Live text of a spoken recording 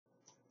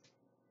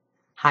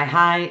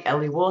Hi,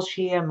 Ellie Walsh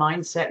here,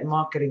 Mindset and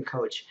Marketing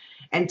Coach.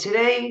 And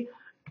today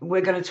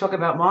we're going to talk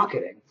about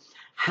marketing.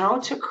 How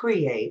to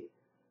create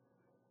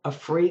a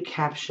free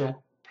capture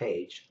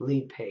page,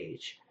 lead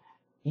page,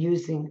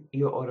 using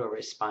your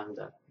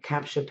autoresponder.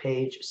 Capture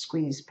page,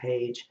 squeeze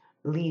page,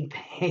 lead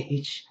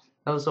page.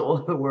 Those are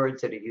all the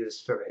words that are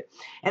used for it.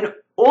 And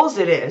all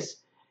it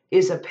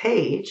is a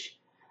page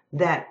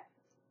that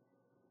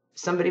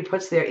somebody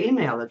puts their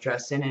email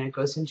address in and it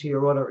goes into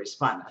your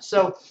autoresponder.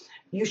 So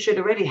you should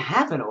already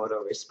have an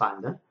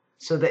autoresponder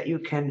so that you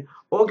can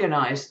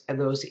organize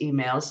those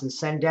emails and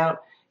send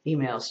out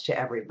emails to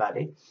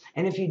everybody.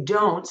 And if you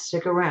don't,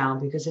 stick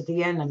around, because at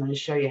the end I'm going to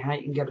show you how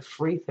you can get a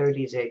free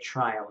 30-day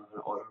trial of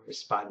an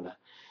autoresponder.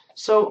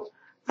 So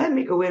let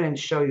me go in and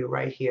show you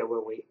right here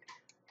where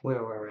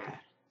we're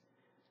at.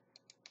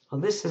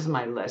 Well, this is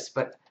my list,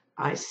 but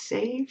I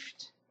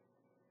saved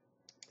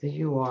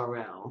the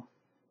URL.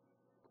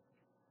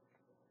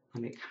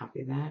 Let me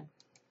copy that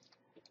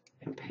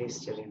and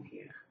paste it in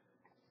here.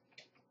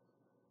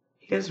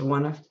 Here's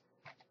one of.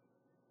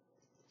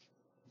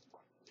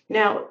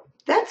 Now,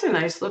 that's a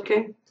nice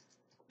looking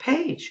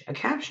page, a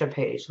capture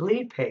page,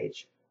 lead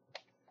page.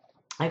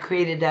 I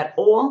created that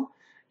all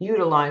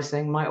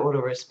utilizing my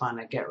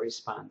autoresponder get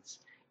response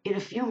in a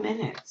few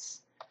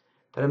minutes.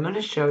 But I'm going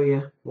to show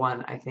you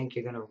one I think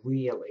you're going to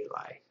really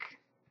like.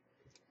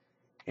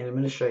 And I'm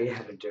going to show you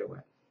how to do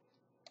it.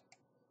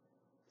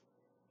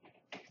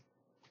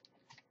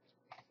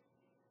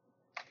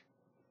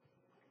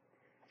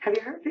 Have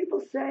you heard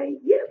people say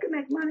you can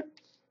make money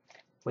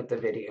with the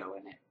video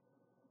in it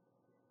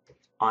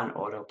on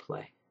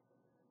autoplay?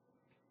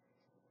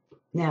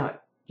 Now,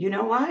 you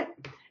know what?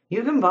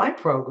 You can buy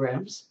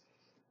programs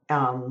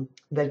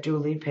that do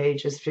lead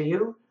pages for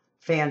you,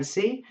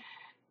 fancy.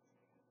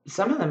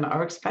 Some of them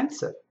are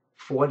expensive,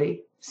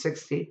 $40,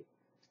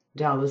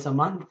 $60 a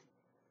month,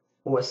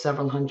 or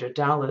several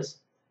 $100s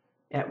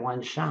at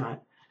one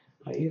shot.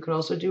 You could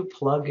also do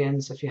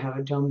plugins if you have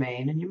a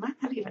domain, and you might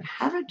not even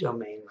have a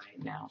domain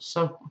right now.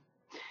 So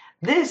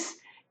this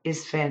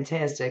is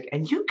fantastic,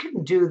 and you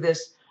can do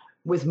this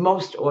with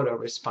most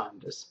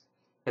autoresponders,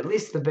 at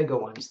least the bigger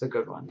ones, the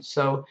good ones.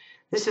 So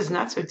this is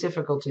not so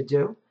difficult to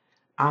do.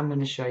 I'm going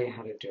to show you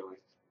how to do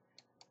it.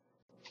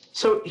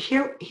 So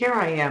here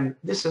I am.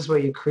 This is where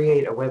you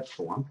create a web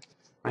form,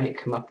 right? You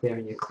come up there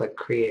and you click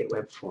Create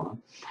Web Form.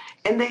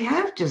 And they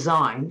have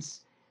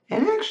designs,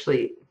 and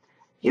actually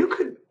you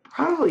could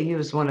probably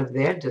use one of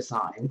their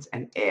designs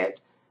and add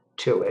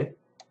to it.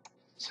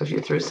 So if you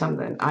threw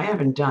something, I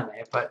haven't done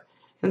it, but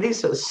and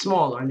these are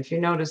smaller. And if you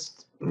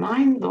noticed,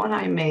 mine, the one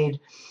I made,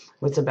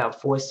 was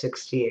about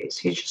 468.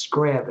 So you just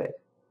grab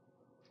it.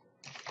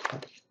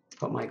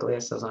 Put my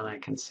glasses on, I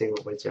can see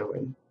what we're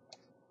doing.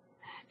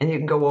 And you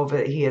can go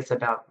over here, it's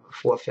about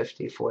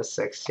 450,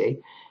 460.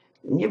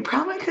 You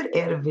probably could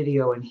add a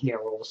video in here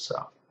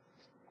also.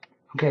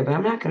 Okay, but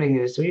I'm not going to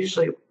use, so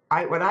usually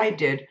what I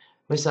did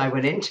was I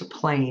went into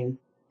plain,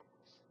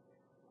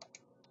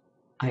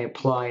 I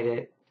applied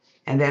it,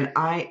 and then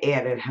I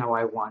added how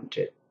I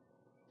wanted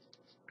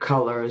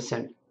colors.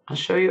 And I'll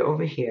show you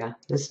over here.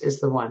 This is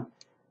the one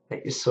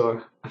that you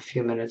saw a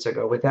few minutes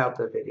ago without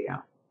the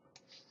video.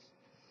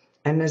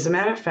 And as a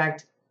matter of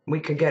fact, we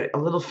could get a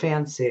little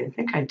fancy. I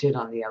think I did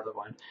on the other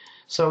one.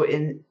 So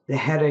in the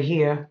header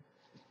here,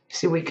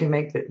 see, we can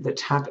make the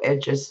top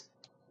edges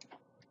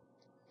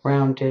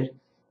rounded.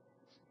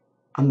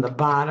 On the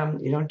bottom,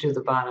 you don't do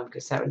the bottom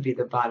because that would be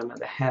the bottom of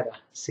the header.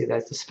 See,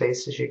 that's the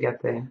spaces you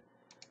get there.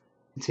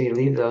 And so you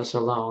leave those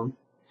alone.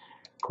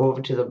 Go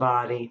over to the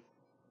body.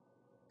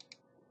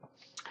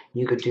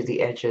 You could do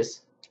the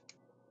edges.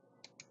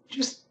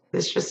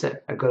 There's just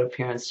a good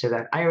appearance to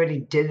that. I already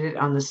did it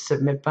on the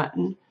submit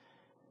button.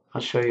 I'll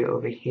show you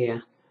over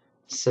here.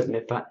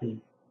 Submit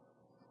button.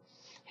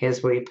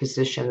 Here's where you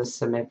position the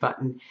submit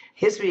button.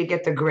 Here's where you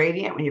get the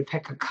gradient when you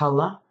pick a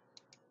color.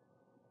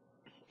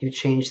 You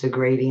change the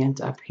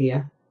gradient up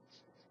here,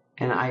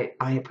 and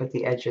I put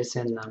the edges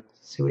in them.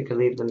 So we could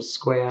leave them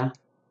square,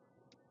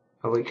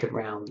 or we could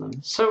round them.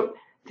 So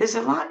there's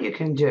a lot you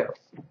can do.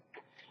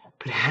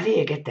 But how do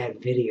you get that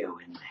video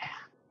in there?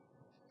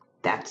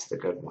 That's the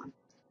good one.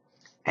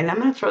 And I'm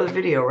going to throw the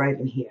video right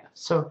in here.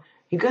 So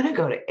you're going to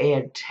go to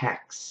Add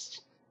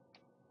Text.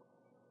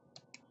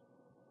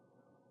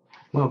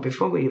 Well,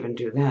 before we even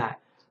do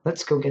that,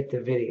 let's go get the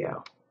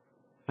video.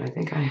 I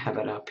think I have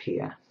it up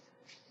here.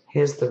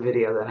 Here's the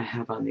video that I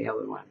have on the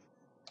other one.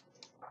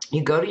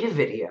 You go to your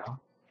video.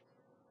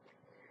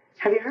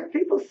 Have you heard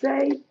people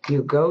say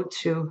you go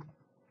to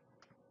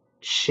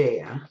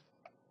Share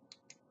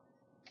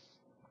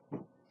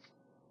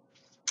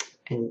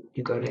and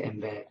you go to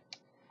Embed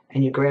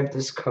and you grab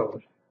this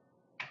code.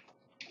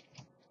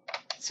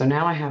 So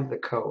now I have the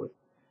code.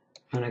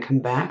 I'm going to come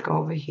back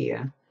over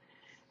here,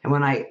 and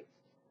when I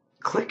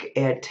click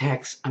Add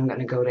Text, I'm going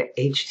to go to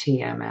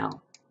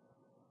HTML.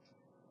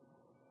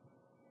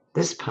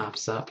 This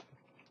pops up,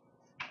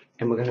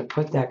 and we're going to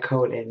put that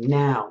code in.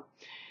 Now,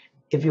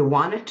 if you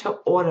want it to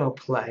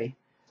autoplay,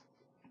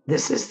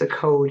 this is the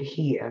code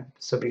here.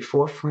 So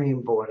before frame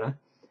border,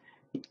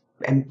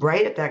 And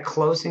right at that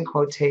closing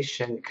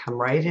quotation, come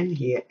right in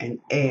here and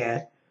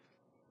add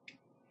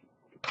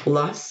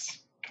plus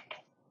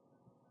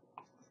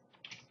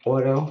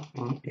auto,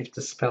 well, you have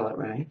to spell it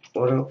right,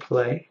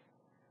 autoplay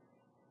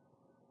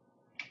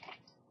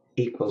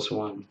equals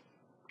 1.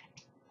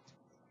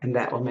 And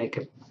that will make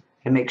it,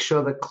 and make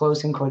sure the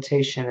closing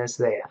quotation is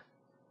there.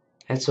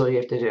 That's all you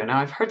have to do. Now,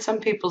 I've heard some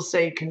people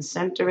say you can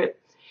center it.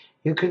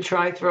 You can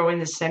try throwing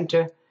the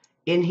center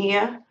in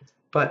here,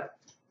 but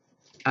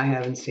I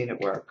haven't seen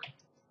it work.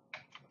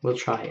 We'll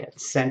try it.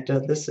 Center,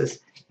 this is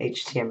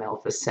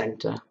HTML for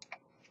center.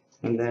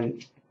 And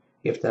then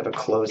you have to have a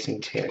closing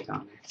tag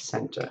on it,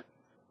 center.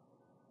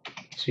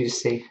 So you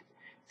see,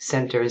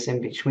 center is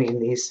in between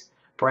these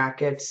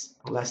brackets,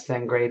 less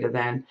than, greater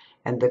than,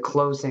 and the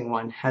closing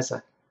one has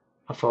a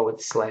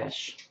forward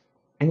slash.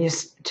 And you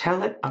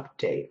tell it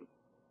update.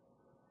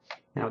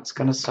 Now it's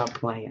going to stop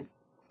playing.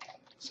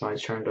 So I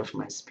turned off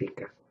my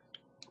speaker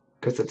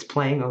because it's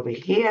playing over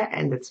here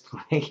and it's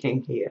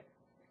playing here.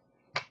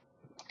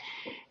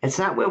 It's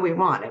not where we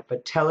want it,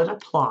 but tell it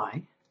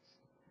apply.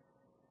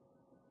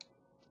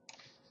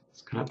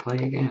 It's going to play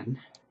again.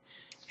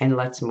 And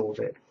let's move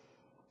it.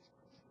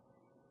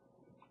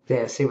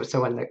 There, see,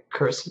 so when the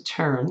cursor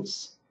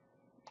turns,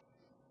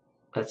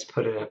 let's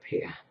put it up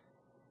here.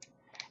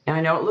 Now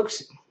I know it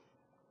looks,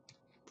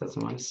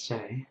 doesn't want to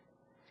stay.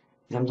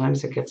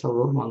 Sometimes it gets a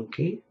little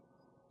wonky.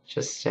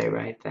 Just stay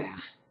right there.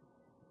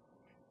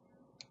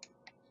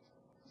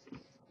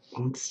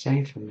 Won't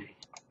stay for me.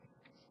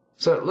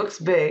 So it looks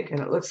big and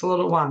it looks a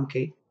little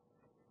wonky.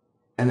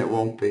 And it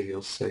won't be,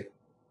 you'll see.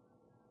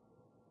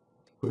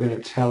 We're going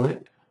to tell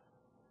it.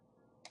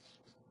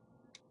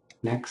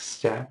 Next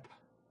step.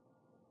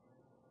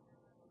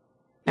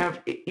 Now,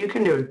 you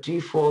can do a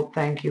default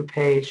thank you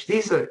page.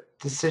 These are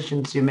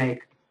decisions you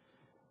make.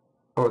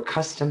 Or a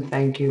custom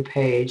thank you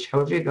page.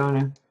 However you're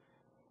going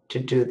to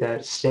do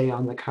that. Stay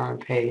on the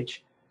current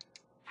page.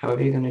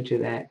 However you're going to do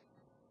that.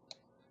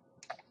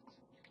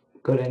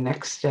 Go to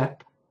next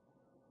step.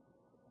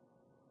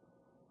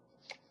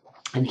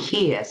 And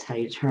here's how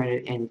you turn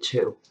it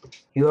into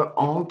your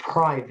own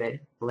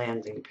private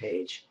landing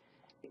page.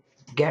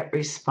 Get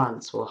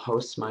response will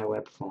host my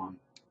web form.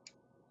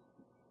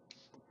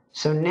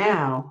 So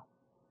now,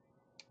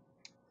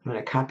 I'm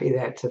going to copy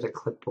that to the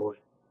clipboard.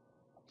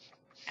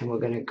 And we're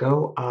going to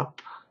go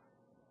up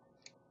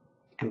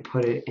and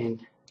put it in.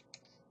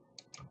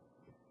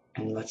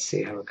 And let's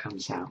see how it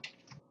comes out.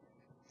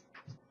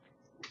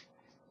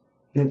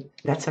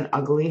 That's an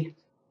ugly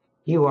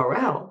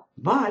URL,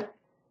 but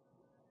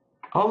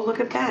oh, look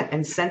at that.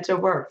 And center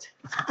worked.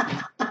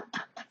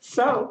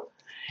 So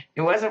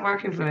it wasn't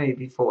working for me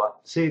before.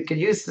 So you could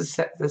use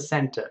the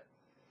center.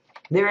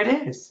 There it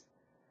is.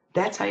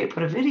 That's how you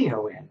put a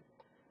video in.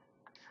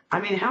 I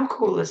mean, how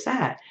cool is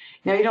that?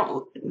 Now, you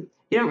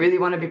don't really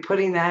want to be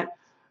putting that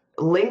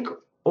link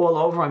all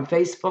over on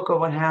Facebook or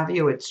what have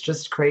you. It's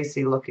just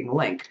crazy looking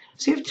link.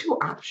 So you have two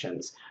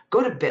options.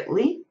 Go to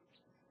bit.ly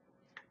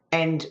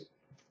and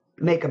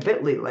make a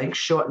bit.ly link,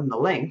 shorten the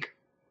link,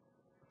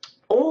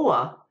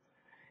 or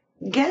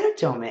get a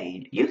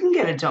domain. You can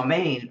get a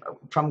domain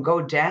from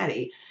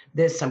GoDaddy.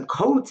 There's some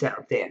codes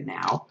out there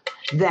now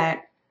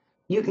that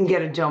you can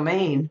get a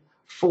domain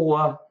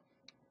for,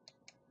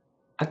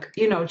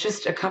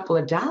 just a couple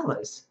of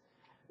dollars.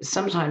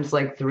 Sometimes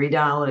like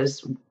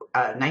 $3,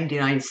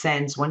 99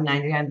 cents,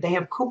 $1.99. They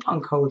have coupon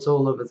codes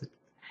all over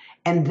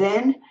and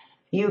then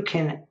you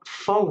can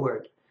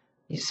forward,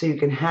 so you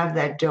can have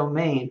that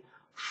domain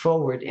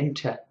forward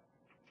into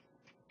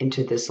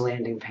this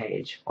landing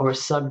page or a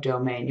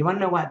subdomain. You want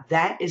to know what?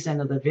 That is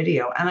another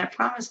video, and I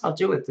promise I'll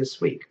do it this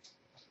week.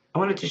 I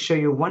wanted to show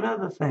you one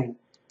other thing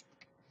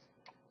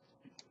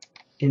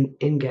in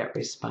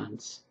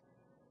GetResponse,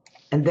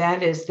 and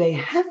that is they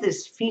have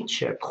this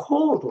feature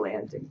called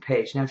landing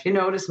page. Now, if you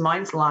notice,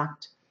 mine's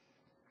locked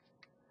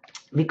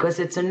because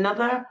it's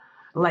another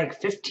like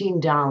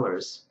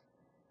 $15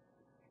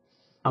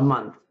 a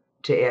month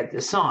to add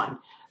this on.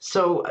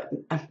 So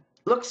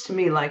looks to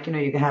me like,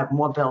 you can have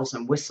more bells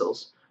and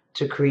whistles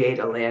to create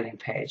a landing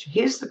page.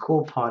 Here's the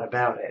cool part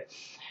about it.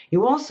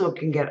 You also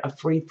can get a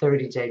free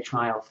 30-day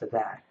trial for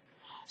that.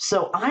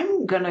 So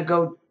I'm going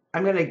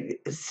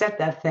to set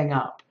that thing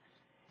up.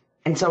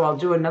 And so I'll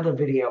do another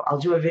video. I'll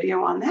do a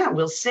video on that.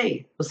 We'll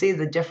see. We'll see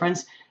the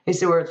difference. They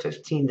say we're at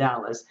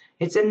 $15.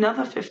 It's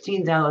another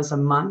 $15 a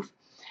month.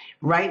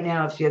 Right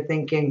now, if you're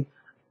thinking,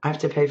 I have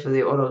to pay for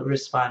the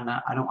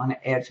autoresponder, I don't want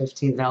to add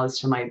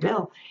 $15 to my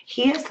bill.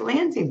 Here's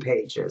landing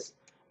pages.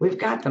 We've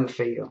got them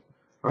for you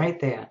right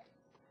there.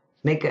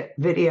 Make a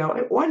video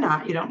or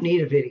not. You don't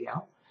need a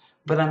video.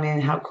 But I mean,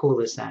 how cool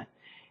is that?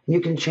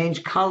 You can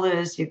change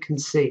colors. You can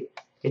see.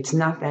 It's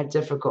not that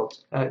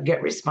difficult.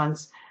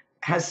 GetResponse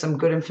has some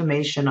good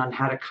information on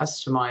how to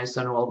customize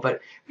and all.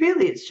 But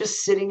really, it's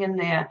just sitting in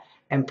there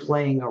and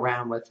playing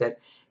around with it.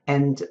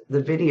 And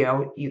the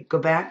video, you go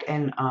back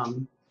and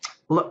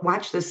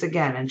watch this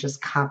again and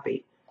just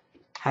copy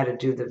how to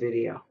do the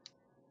video.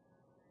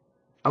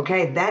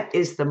 Okay, that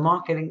is the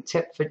marketing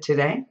tip for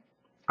today.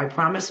 I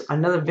promise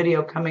another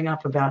video coming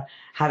up about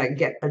how to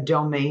get a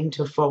domain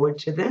to forward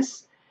to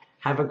this.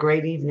 Have a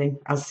great evening.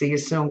 I'll see you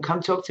soon.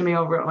 Come talk to me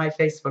over at my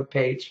Facebook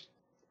page.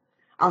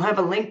 I'll have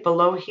a link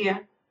below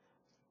here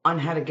on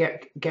how to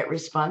get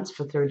response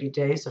for 30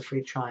 days, a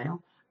free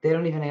trial. They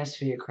don't even ask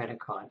for your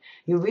credit card.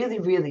 You really,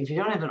 if you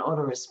don't have an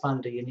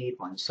autoresponder, you need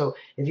one. So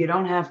if you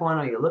don't have one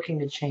or you're looking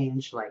to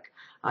change, like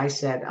I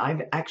said,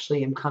 I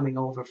actually am coming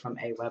over from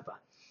Aweber.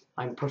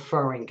 I'm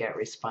preferring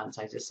GetResponse.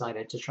 I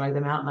decided to try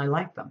them out and I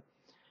like them.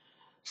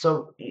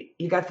 So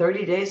you got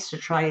 30 days to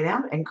try it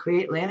out and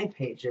create landing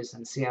pages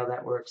and see how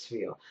that works for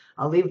you.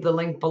 I'll leave the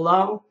link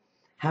below.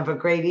 Have a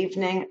great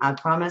evening. I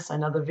promise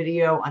another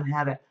video on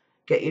how to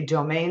get your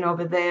domain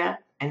over there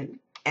and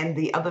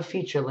the other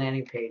feature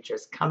landing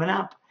pages coming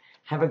up.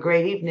 Have a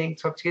great evening.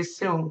 Talk to you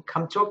soon.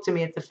 Come talk to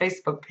me at the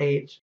Facebook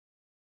page.